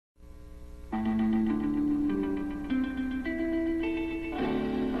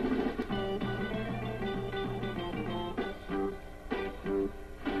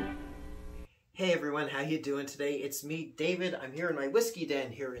Hey everyone, how you doing today? It's me, David. I'm here in my whiskey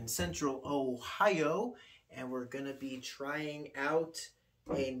den here in Central Ohio, and we're going to be trying out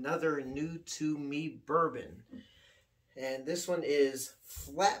another new to me bourbon. And this one is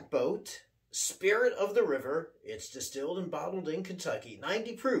Flatboat, Spirit of the River. It's distilled and bottled in Kentucky,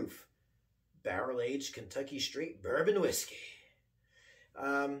 90 proof, barrel-aged Kentucky straight bourbon whiskey.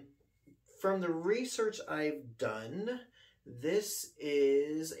 From the research I've done, this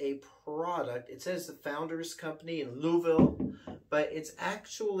is a product. It says the Founders Company in Louisville, but it's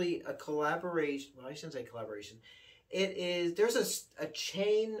actually a collaboration. Well, I shouldn't say collaboration. It is, there's a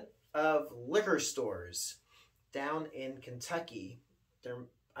chain of liquor stores down in Kentucky.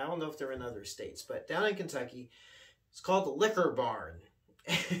 I don't know if they're in other states, but down in Kentucky, it's called the Liquor Barn.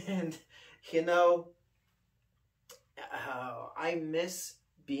 And, you know, I miss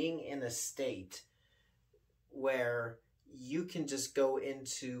being in a state where you can just go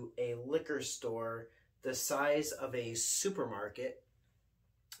into a liquor store the size of a supermarket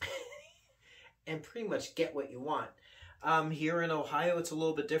and pretty much get what you want. Here in Ohio, it's a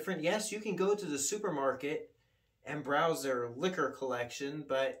little bit different. Yes, you can go to the supermarket and browse their liquor collection,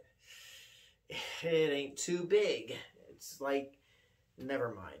 but it ain't too big. It's like,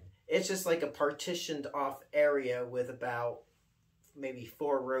 never mind. It's just like a partitioned off area with about maybe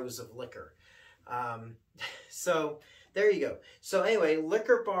 4 rows of liquor. So there you go. So anyway,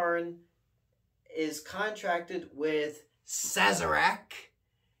 Liquor Barn is contracted with Sazerac,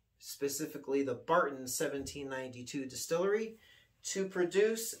 specifically the Brton 1792 distillery, to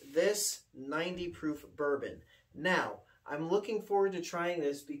produce this 90 proof bourbon. Now, I'm looking forward to trying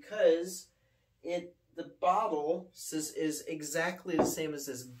this because the bottle is exactly the same as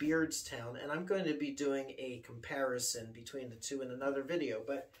this Beardstown, and I'm going to be doing a comparison between the two in another video.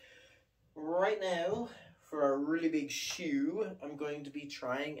 But right now, for our really big shoe, I'm going to be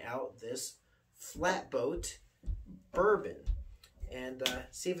trying out this Flatboat bourbon and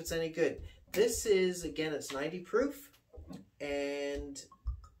see if it's any good. This is, again, it's 90 proof, and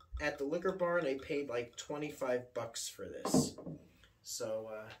at the Liquor Barn, I paid like 25 bucks for this. So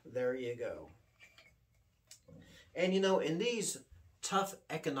there you go. And you know, in these tough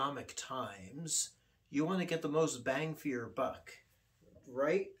economic times, you want to get the most bang for your buck.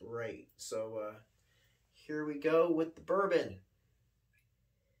 Right? Right. So here we go with the bourbon.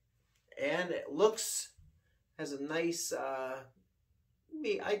 And it has a nice,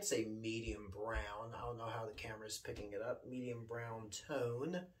 I'd say medium brown. I don't know how the camera's picking it up. Medium brown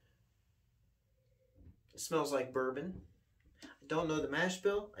tone. It smells like bourbon. I don't know the mash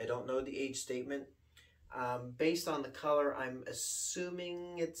bill. I don't know the age statement. Based on the color, I'm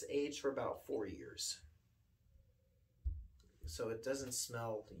assuming it's aged for about 4 years. So it doesn't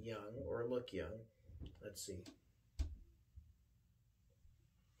smell young or look young. Let's see.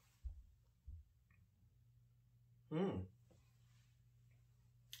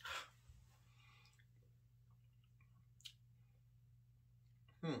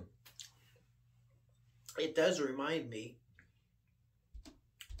 It does remind me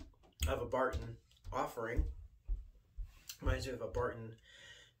of a Brton offering. Reminds me of a Brton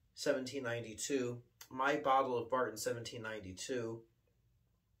 1792. My bottle of Brton 1792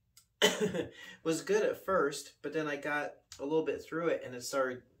 was good at first, but then I got a little bit through it and it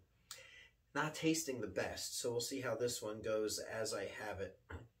started not tasting the best. So we'll see how this one goes as I have it.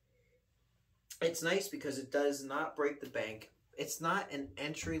 It's nice because it does not break the bank. It's not an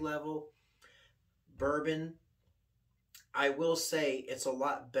entry-level bourbon. I will say it's a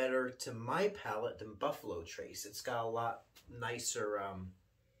lot better to my palate than Buffalo Trace. It's got a lot nicer,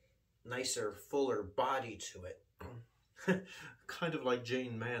 fuller body to it. Kind of like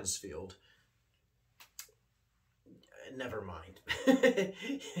Jane Mansfield. Never mind.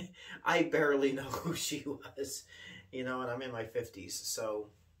 I barely know who she was, you know, and I'm in my 50s,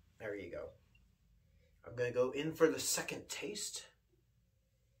 so there you go. I'm going to go in for the second taste.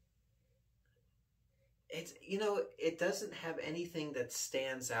 It's, you know, it doesn't have anything that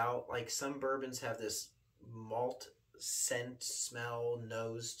stands out. Like some bourbons have this malt scent, smell,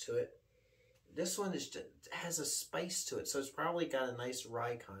 nose to it. This one has a spice to it, so it's probably got a nice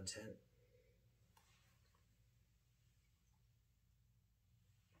rye content.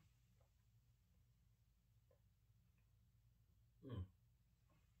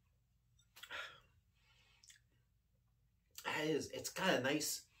 It's got a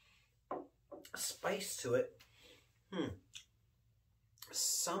nice spice to it.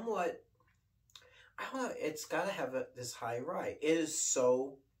 Somewhat, I don't know, it's got to have this high rye. It is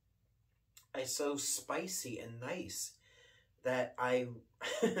so spicy and nice that I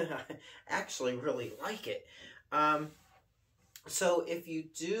actually really like it. So if you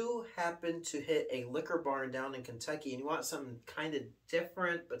do happen to hit a liquor barn down in Kentucky and you want something kind of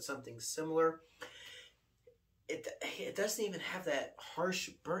different but something similar, it doesn't even have that harsh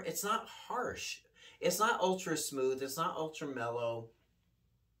burn. It's not harsh. It's not ultra smooth. It's not ultra mellow.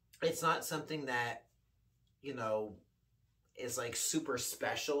 It's not something that, you know, is like super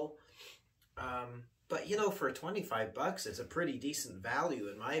special. But you know, for 25 bucks, it's a pretty decent value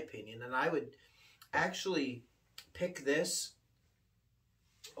in my opinion. And I would actually pick this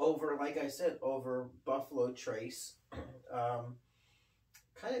over, like I said, over Buffalo Trace.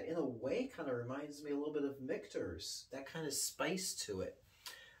 Kind of, in a way, kind of reminds me a little bit of Michter's. That kind of spice to it.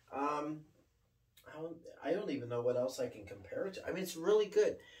 I don't even know what else I can compare it to. I mean, it's really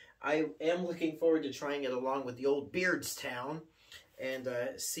good. I am looking forward to trying it along with the old Beardstown and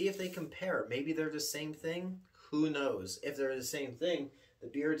see if they compare. Maybe they're the same thing. Who knows? If they're the same thing, the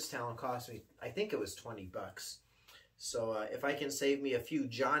Beardstown cost me, I think it was 20 bucks. So if I can save me a few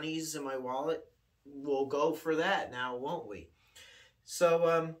Johnnies in my wallet, we'll go for that now, won't we?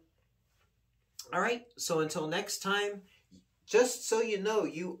 So, all right. So until next time, just so you know,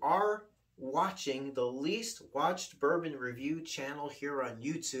 you are watching the least watched bourbon review channel here on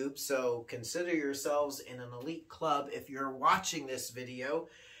YouTube. So consider yourselves in an elite club if you're watching this video,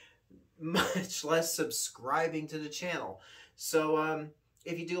 much less subscribing to the channel. So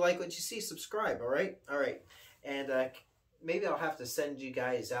if you do like what you see, subscribe. All right. All right. And maybe I'll have to send you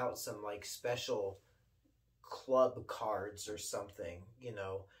guys out some like special club cards or something, you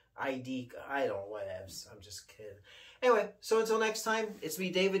know, ID, I don't know, whatever. I'm just kidding. Anyway, so until next time, it's me,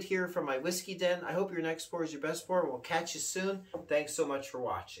 David, here from my whiskey den. I hope your next pour is your best pour. We'll catch you soon. Thanks so much for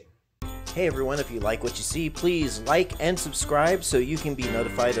watching. Hey everyone, if you like what you see, please like and subscribe so you can be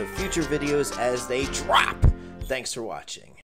notified of future videos as they drop. Thanks for watching.